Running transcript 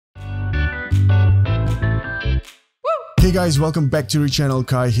Hey guys, welcome back to the channel.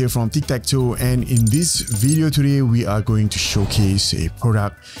 Kai here from Tic-Tac-Toe, and in this video today we are going to showcase a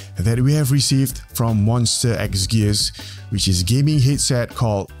product that we have received from MonsterXGears, which is a gaming headset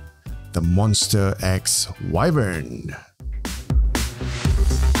called the MonsterX Wyvern.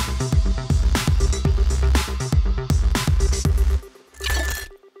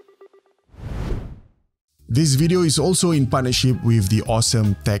 This video is also in partnership with the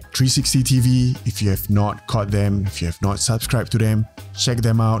awesome Tech360 TV. If you have not caught them, if you have not subscribed to them, check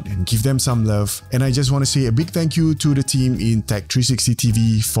them out and give them some love. And I just want to say a big thank you to the team in Tech360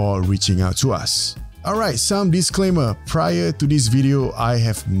 TV for reaching out to us. Alright, some disclaimer. Prior to this video, I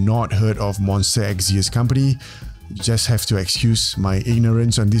have not heard of MonsterXGears company. You just have to excuse my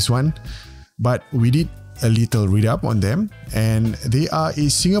ignorance on this one. But we did a little read up on them, and they are a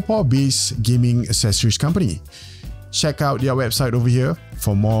Singapore-based gaming accessories company. Check out their website over here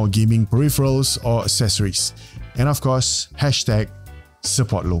for more gaming peripherals or accessories. And of course, hashtag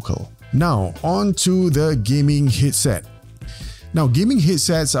support local. Now, on to the gaming headset. Now, gaming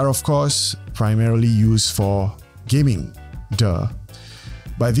headsets are of course primarily used for gaming, duh.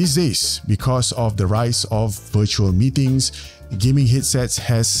 But these days, because of the rise of virtual meetings, gaming headsets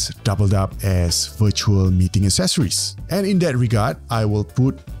has doubled up as virtual meeting accessories. And in that regard, I will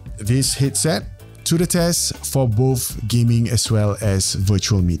put this headset to the test for both gaming as well as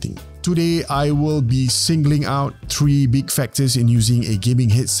virtual meeting. Today, I will be singling out 3 big factors in using a gaming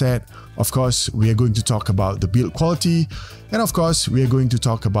headset. Of course, we are going to talk about the build quality, and of course, we are going to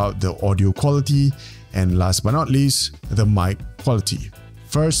talk about the audio quality, and last but not least, the mic quality.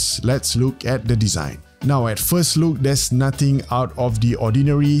 First, let's look at the design. Now, at first look, there's nothing out of the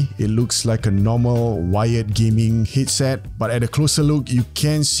ordinary. It looks like a normal wired gaming headset, but at a closer look, you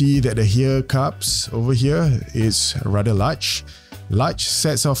can see that the ear cups over here is rather large. Large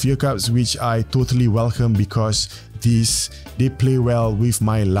sets of ear cups, which I totally welcome because they play well with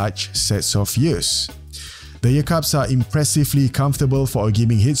my large sets of ears. The ear cups are impressively comfortable for a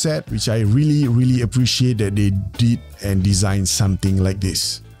gaming headset, which I really appreciate that they did and designed something like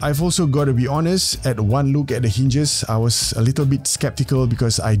this. I've also got to be honest, at one look at the hinges, I was a little bit skeptical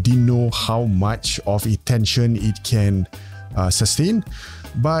because I didn't know how much of a tension it can sustain.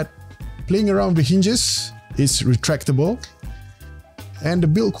 But playing around with the hinges, it's retractable. And the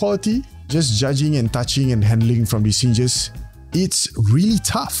build quality, just judging and touching and handling from these hinges, it's really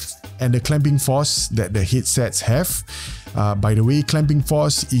tough. And the clamping force that the headsets have, by the way, clamping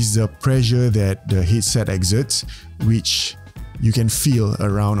force is the pressure that the headset exerts, which you can feel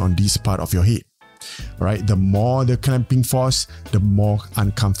around on this part of your head. Right? The more the clamping force, the more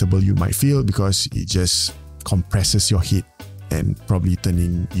uncomfortable you might feel because it just compresses your head and probably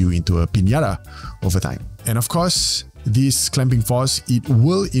turning you into a piñata over time. And of course, this clamping force, it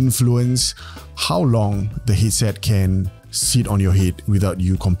will influence how long the headset can sit on your head without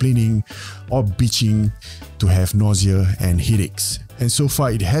you complaining or bitching to have nausea and headaches. And so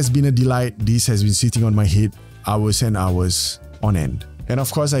far, it has been a delight. This has been sitting on my head hours and hours on end. And of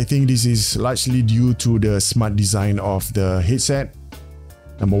course, I think this is largely due to the smart design of the headset.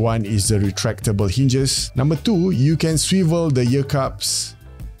 Number 1 is the retractable hinges. Number 2, you can swivel the ear cups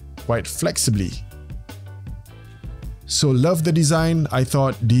quite flexibly. So love the design. I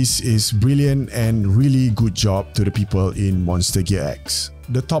thought this is brilliant and really good job to the people in MonsterGears.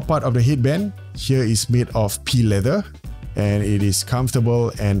 The top part of the headband here is made of pea leather and it is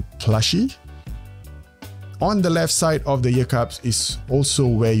comfortable and plushy. On the left side of the ear cups is also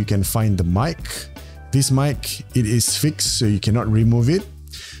where you can find the mic. This mic, it is fixed so you cannot remove it,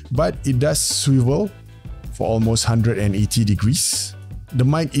 but it does swivel for almost 180 degrees. The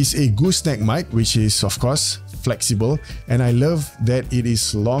mic is a gooseneck mic, which is of course flexible, and I love that it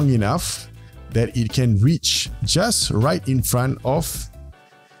is long enough that it can reach just right in front of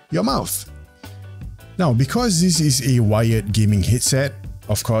your mouth. Now, because this is a wired gaming headset,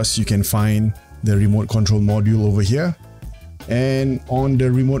 of course you can find the remote control module over here, and on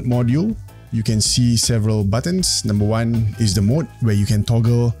the remote module you can see several buttons. Number 1 is the mode where you can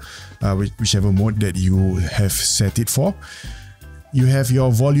toggle whichever mode that you have set it for. You have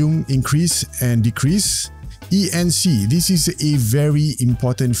your volume increase and decrease. ENC, this is a very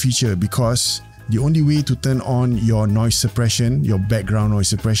important feature because the only way to turn on your noise suppression, your background noise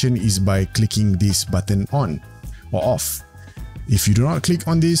suppression, is by clicking this button on or off. If you do not click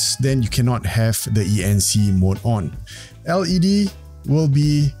on this, then you cannot have the ENC mode on. LED will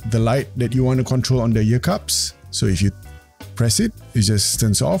be the light that you want to control on the ear cups. So if you press it, it just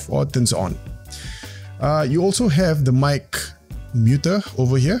turns off or turns on. You also have the mic muter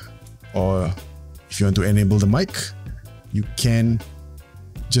over here, or if you want to enable the mic, you can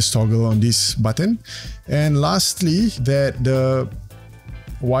just toggle on this button. And lastly, that the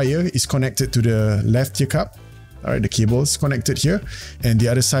wire is connected to the left ear cup. All right, the cable is connected here, and the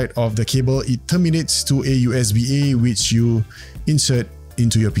other side of the cable, it terminates to a USB-A, which you insert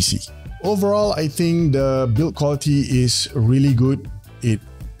into your PC. Overall, I think the build quality is really good. It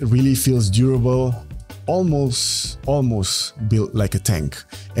really feels durable, almost built like a tank.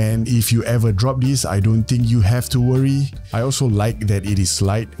 And if you ever drop this, I don't think you have to worry. I also like that it is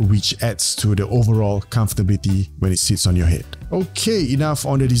light, which adds to the overall comfortability when it sits on your head. Okay, enough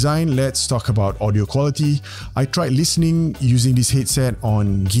on the design. Let's talk about audio quality. I tried listening using this headset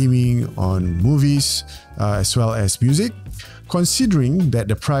on gaming, on movies, as well as music. Considering that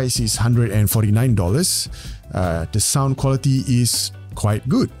the price is $149, the sound quality is quite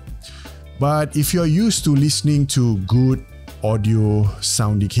good. But if you're used to listening to good audio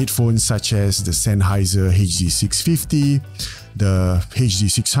sounding headphones such as the Sennheiser HD650, the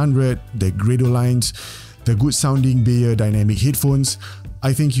HD600, the Grado lines, the good sounding Bayer dynamic headphones,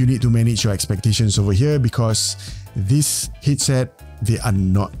 I think you need to manage your expectations over here, because this headset,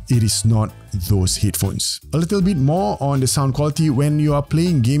 it is not those headphones. A little bit more on the sound quality. When you are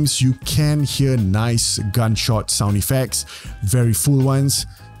playing games, you can hear nice gunshot sound effects, very full ones.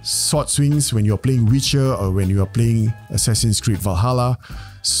 Sword swings when you're playing Witcher or when you are playing Assassin's Creed Valhalla.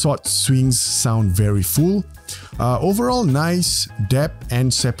 Sword swings sound very full. Overall, nice depth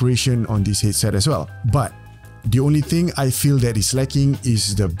and separation on this headset as well. But the only thing I feel that is lacking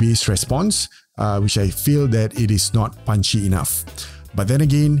is the bass response, which I feel that it is not punchy enough. But then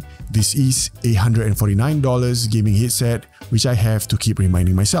again, this is a $149 gaming headset, which I have to keep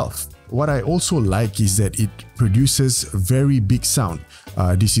reminding myself. What I also like is that it produces very big sound.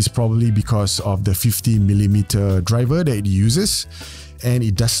 This is probably because of the 50mm driver that it uses, and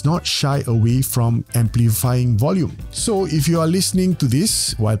it does not shy away from amplifying volume. So if you are listening to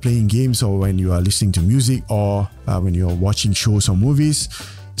this while playing games, or when you are listening to music, or when you are watching shows or movies,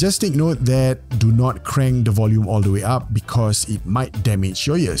 just take note that do not crank the volume all the way up, because it might damage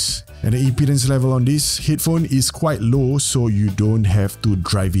your ears. And the impedance level on this headphone is quite low, so you don't have to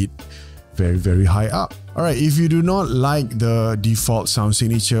drive it very high up. Alright, if you do not like the default sound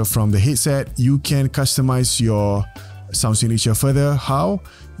signature from the headset, you can customize your sound signature further. How?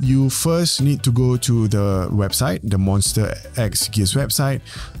 You first need to go to the website, the MonsterXGears website,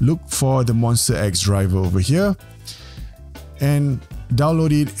 look for the MonsterX driver over here, and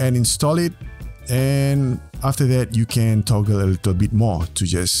download it and install it. And after that, you can toggle a little bit more to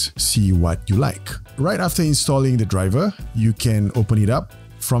just see what you like. Right after installing the driver, you can open it up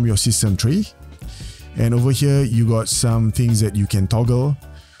from your system tray, and over here you got some things that you can toggle.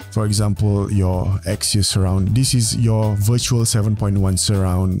 For example, your Axios surround. This is your virtual 7.1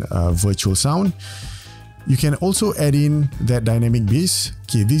 surround virtual sound. You can also add in that dynamic bass.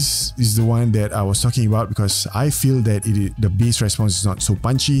 Okay, this is the one that I was talking about, because I feel that the bass response is not so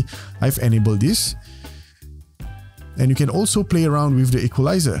punchy. I've enabled this, and you can also play around with the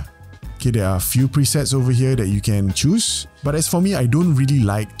equalizer. Okay, there are a few presets over here that you can choose. But as for me, I don't really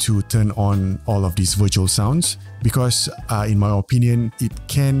like to turn on all of these virtual sounds, because in my opinion, it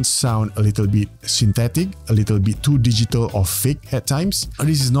can sound a little bit synthetic, a little bit too digital or fake at times. And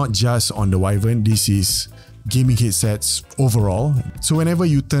this is not just on the Wyvern, this is gaming headsets overall. So whenever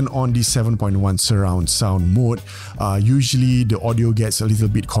you turn on the 7.1 surround sound mode, usually the audio gets a little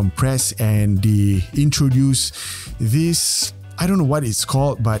bit compressed, and they introduce this, I don't know what it's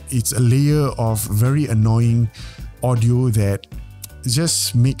called, but it's a layer of very annoying audio that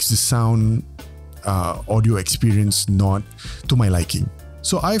just makes the sound audio experience not to my liking.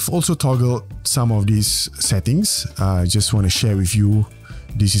 So I've also toggled some of these settings. Just want to share with you.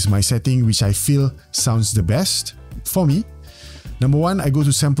 This is my setting, which I feel sounds the best for me. Number one, I go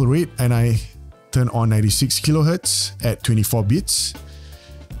to sample rate and I turn on 96 kHz at 24 bits.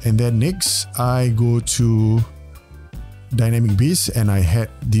 And then next, I go to dynamic bass and I had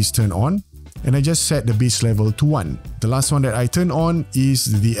this turned on, and I just set the bass level to 1. The last one that I turn on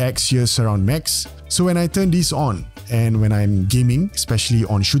is the Axios Surround Max. So when I turn this on, and when I'm gaming, especially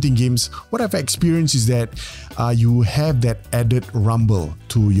on shooting games, what I've experienced is that you have that added rumble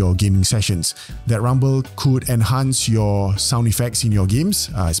to your gaming sessions. That rumble could enhance your sound effects in your games,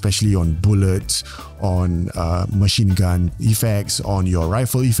 especially on bullets, on machine gun effects, on your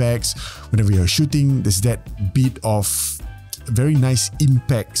rifle effects. Whenever you're shooting, there's that bit of very nice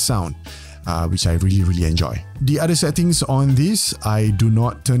impact sound, which I really enjoy. The other settings on this, I do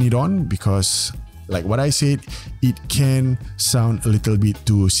not turn it on, because like what I said, it can sound a little bit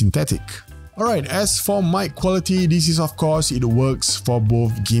too synthetic. Alright, as for mic quality, this is of course, it works for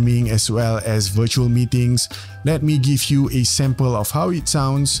both gaming as well as virtual meetings. Let me give you a sample of how it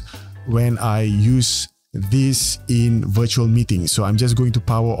sounds when I use this in virtual meetings. So I'm just going to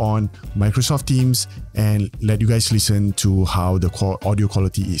power on Microsoft Teams and let you guys listen to how the audio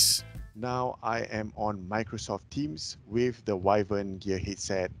quality is. Now I am on Microsoft Teams with the Wyvern gear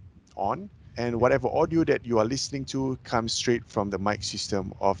headset on, and whatever audio that you are listening to comes straight from the mic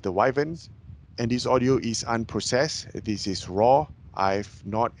system of the Wyvern. And this audio is unprocessed. This is raw. I've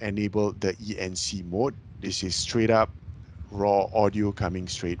not enabled the ENC mode. This is straight up raw audio coming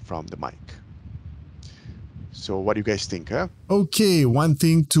straight from the mic. So what do you guys think, huh? Okay, one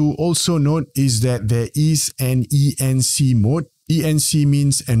thing to also note is that there is an ENC mode. ENC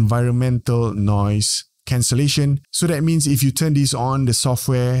means environmental noise cancellation. So that means if you turn this on, the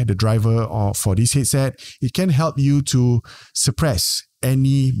software, the driver or for this headset, it can help you to suppress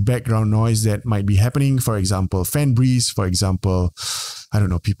any background noise that might be happening. For example, fan breeze, for example, I don't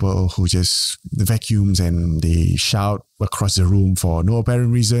know, people who just vacuums and they shout across the room for no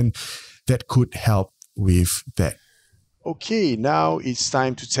apparent reason. That could help with that. Okay, now it's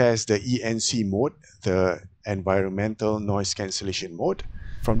time to test the ENC mode, the environmental noise cancellation mode.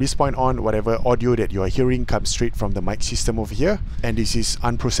 From this point on, whatever audio that you are hearing comes straight from the mic system over here, and this is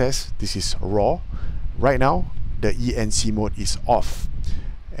unprocessed, this is raw. Right now, the ENC mode is off.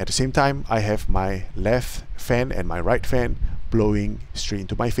 At the same time, I have my left fan and my right fan blowing straight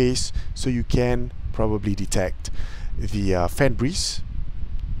into my face, so you can probably detect the fan breeze.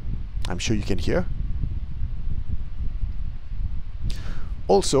 I'm sure you can hear.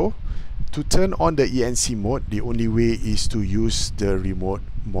 Also, to turn on the ENC mode, the only way is to use the remote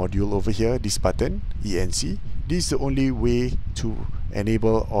module over here, this button, ENC. This is the only way to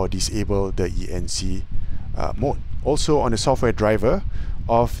enable or disable the ENC mode. Also, on the software driver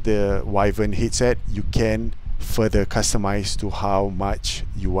of the Wyvern headset, you can further customize to how much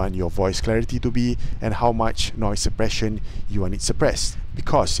you want your voice clarity to be and how much noise suppression you want it suppressed.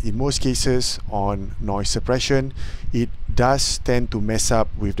 Because in most cases on noise suppression, it does tend to mess up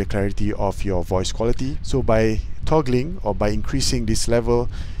with the clarity of your voice quality. So by toggling or by increasing this level,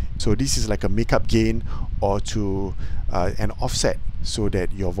 so this is like a makeup gain or to an offset so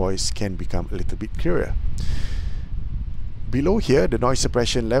that your voice can become a little bit clearer. Below here, the noise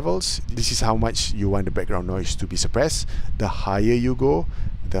suppression levels, this is how much you want the background noise to be suppressed. The higher you go,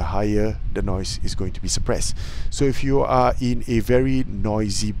 the higher the noise is going to be suppressed. So if you are in a very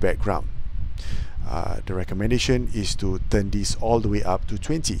noisy background, the recommendation is to turn this all the way up to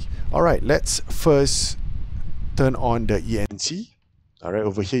 20. Alright, let's first turn on the ENC. Alright,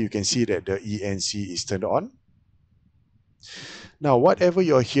 over here you can see that the ENC is turned on. Now, whatever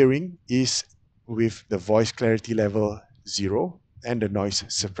you're hearing is with the voice clarity level 0 and the noise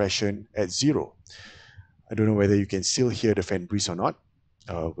suppression at 0. I don't know whether you can still hear the fan breeze or not.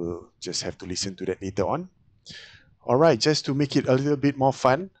 We'll just have to listen to that later on. Alright, just to make it a little bit more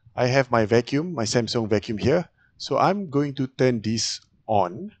fun, I have my vacuum, my Samsung vacuum here. So I'm going to turn this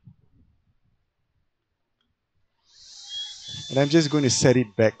on. And I'm just going to set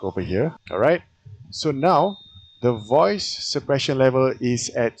it back over here. Alright, so now the voice suppression level is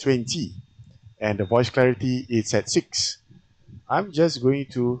at 20. And the voice clarity is at 6. I'm just going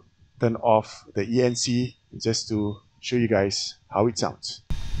to turn off the ENC just to show you guys how it sounds.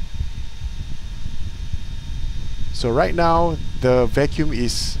 So right now the vacuum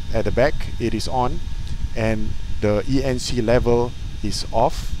is at the back, it is on, and the ENC level is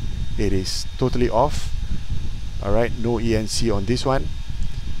off. It is totally off. Alright, no ENC on this one.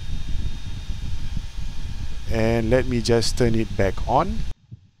 And let me just turn it back on.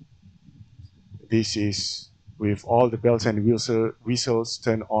 This is with all the bells and whistles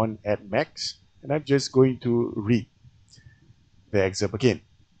turned on at max, and I'm just going to read the excerpt again,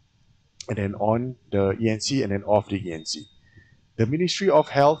 and then on the ENC and then off the ENC. The Ministry of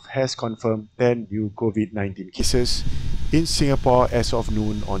Health has confirmed 10 new COVID-19 cases in Singapore as of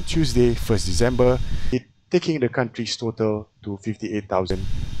noon on Tuesday, 1st December, taking the country's total to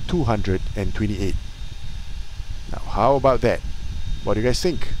 58,228. Now, how about that? What do you guys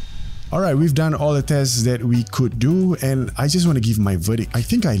think? Alright, we've done all the tests that we could do, and I just want to give my verdict. I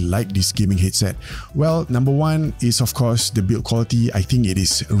think I like this gaming headset. Well, number one is of course the build quality. I think it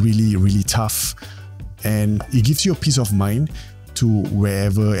is really tough, and it gives you a peace of mind to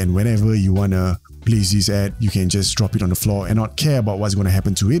wherever and whenever you want to place this at. You can just drop it on the floor and not care about what's going to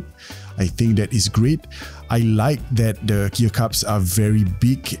happen to it. I think that is great. I like that the ear cups are very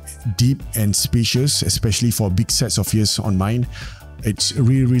big, deep and spacious, especially for big sets of ears on mine. It's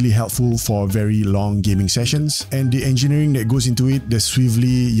really helpful for very long gaming sessions, and the engineering that goes into it, the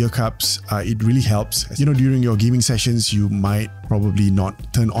swivelly ear cups, it really helps. You know, during your gaming sessions, you might probably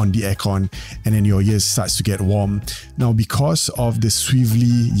not turn on the aircon and then your ears starts to get warm. Now, because of the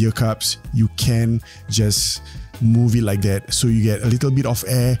swivelly ear cups, you can just move it like that, so you get a little bit of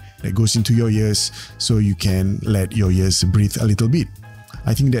air that goes into your ears, so you can let your ears breathe a little bit.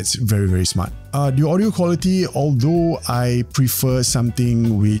 I think that's very smart. The audio quality, although I prefer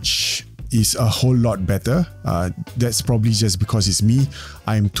something which is a whole lot better, that's probably just because it's me.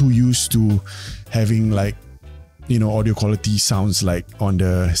 I'm too used to having, like, you know, audio quality sounds like on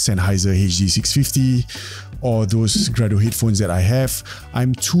the Sennheiser HD650 or those Grado headphones that I have.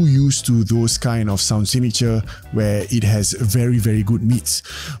 I'm too used to those kind of sound signature where it has very good mids.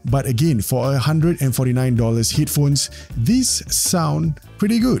 But again, for $149 headphones, these sound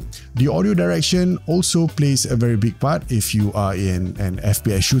pretty good. The audio direction also plays a very big part if you are in an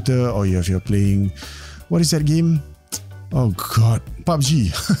FPS shooter, or if you're playing, what is that game? Oh god,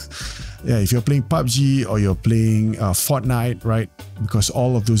 PUBG. Yeah, if you're playing PUBG or you're playing Fortnite, right? Because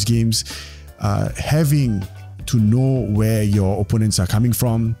all of those games, having to know where your opponents are coming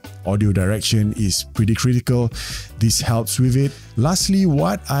from, audio direction is pretty critical. This helps with it. Lastly,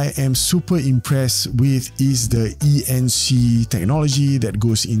 what I am super impressed with is the ENC technology that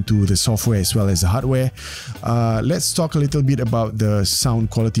goes into the software as well as the hardware. Let's talk a little bit about the sound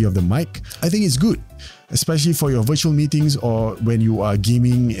quality of the mic. I think it's good, especially for your virtual meetings or when you are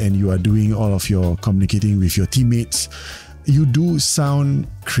gaming and you are doing all of your communicating with your teammates. You do sound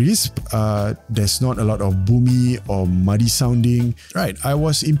crisp. There's not a lot of boomy or muddy sounding. Right, I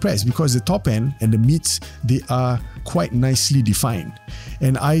was impressed because the top end and the mids, they are quite nicely defined.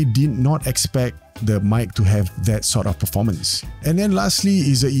 And I did not expect the mic to have that sort of performance. And then lastly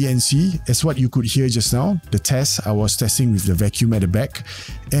is the ENC. As what you could hear just now, the test, I was testing with the vacuum at the back.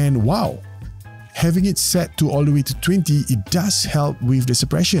 And wow, having it set to all the way to 20, it does help with the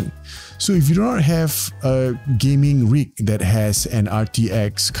suppression. So if you do not have a gaming rig that has an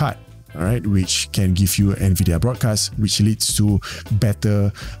RTX card, alright, which can give you NVIDIA broadcast, which leads to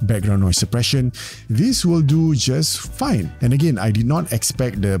better background noise suppression, this will do just fine. And again, I did not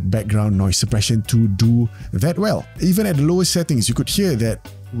expect the background noise suppression to do that well. Even at the lowest settings, you could hear that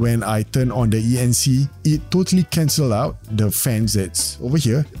when I turn on the ENC, it totally cancelled out the fans that's over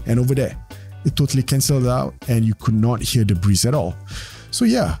here and over there. It totally cancelled out and you could not hear the breeze at all. So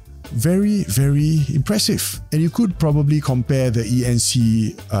yeah, very impressive. And you could probably compare the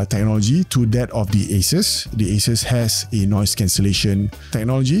ENC technology to that of the Asus. The Asus has a noise cancellation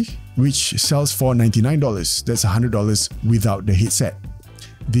technology which sells for $99. That's $100 without the headset.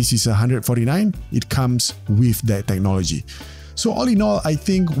 This is $149. It comes with that technology. So all in all, I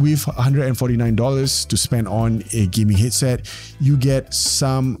think with $149 to spend on a gaming headset, you get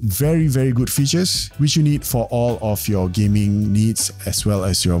some very good features which you need for all of your gaming needs as well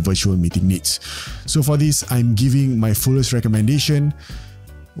as your virtual meeting needs. So for this, I'm giving my fullest recommendation.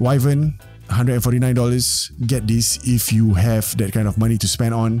 Wyvern, $149, get this if you have that kind of money to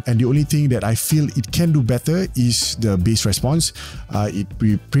spend on. And the only thing that I feel it can do better is the bass response. It'd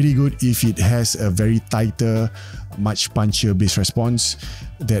be pretty good if it has a very tighter, much punchier bass response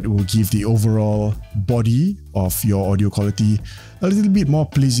that will give the overall body of your audio quality a little bit more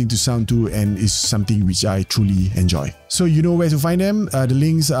pleasing to sound to, and is something which I truly enjoy. So you know where to find them. The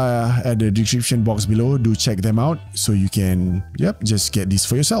links are at the description box below. Do check them out so you can, just get this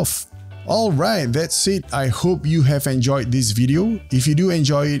for yourself. Alright, that's it. I hope you have enjoyed this video. If you do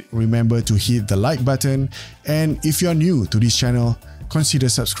enjoy it, remember to hit the like button. And if you're new to this channel, consider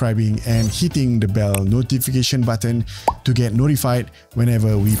subscribing and hitting the bell notification button to get notified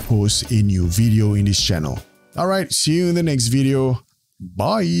whenever we post a new video in this channel. Alright, see you in the next video.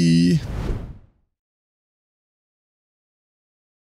 Bye!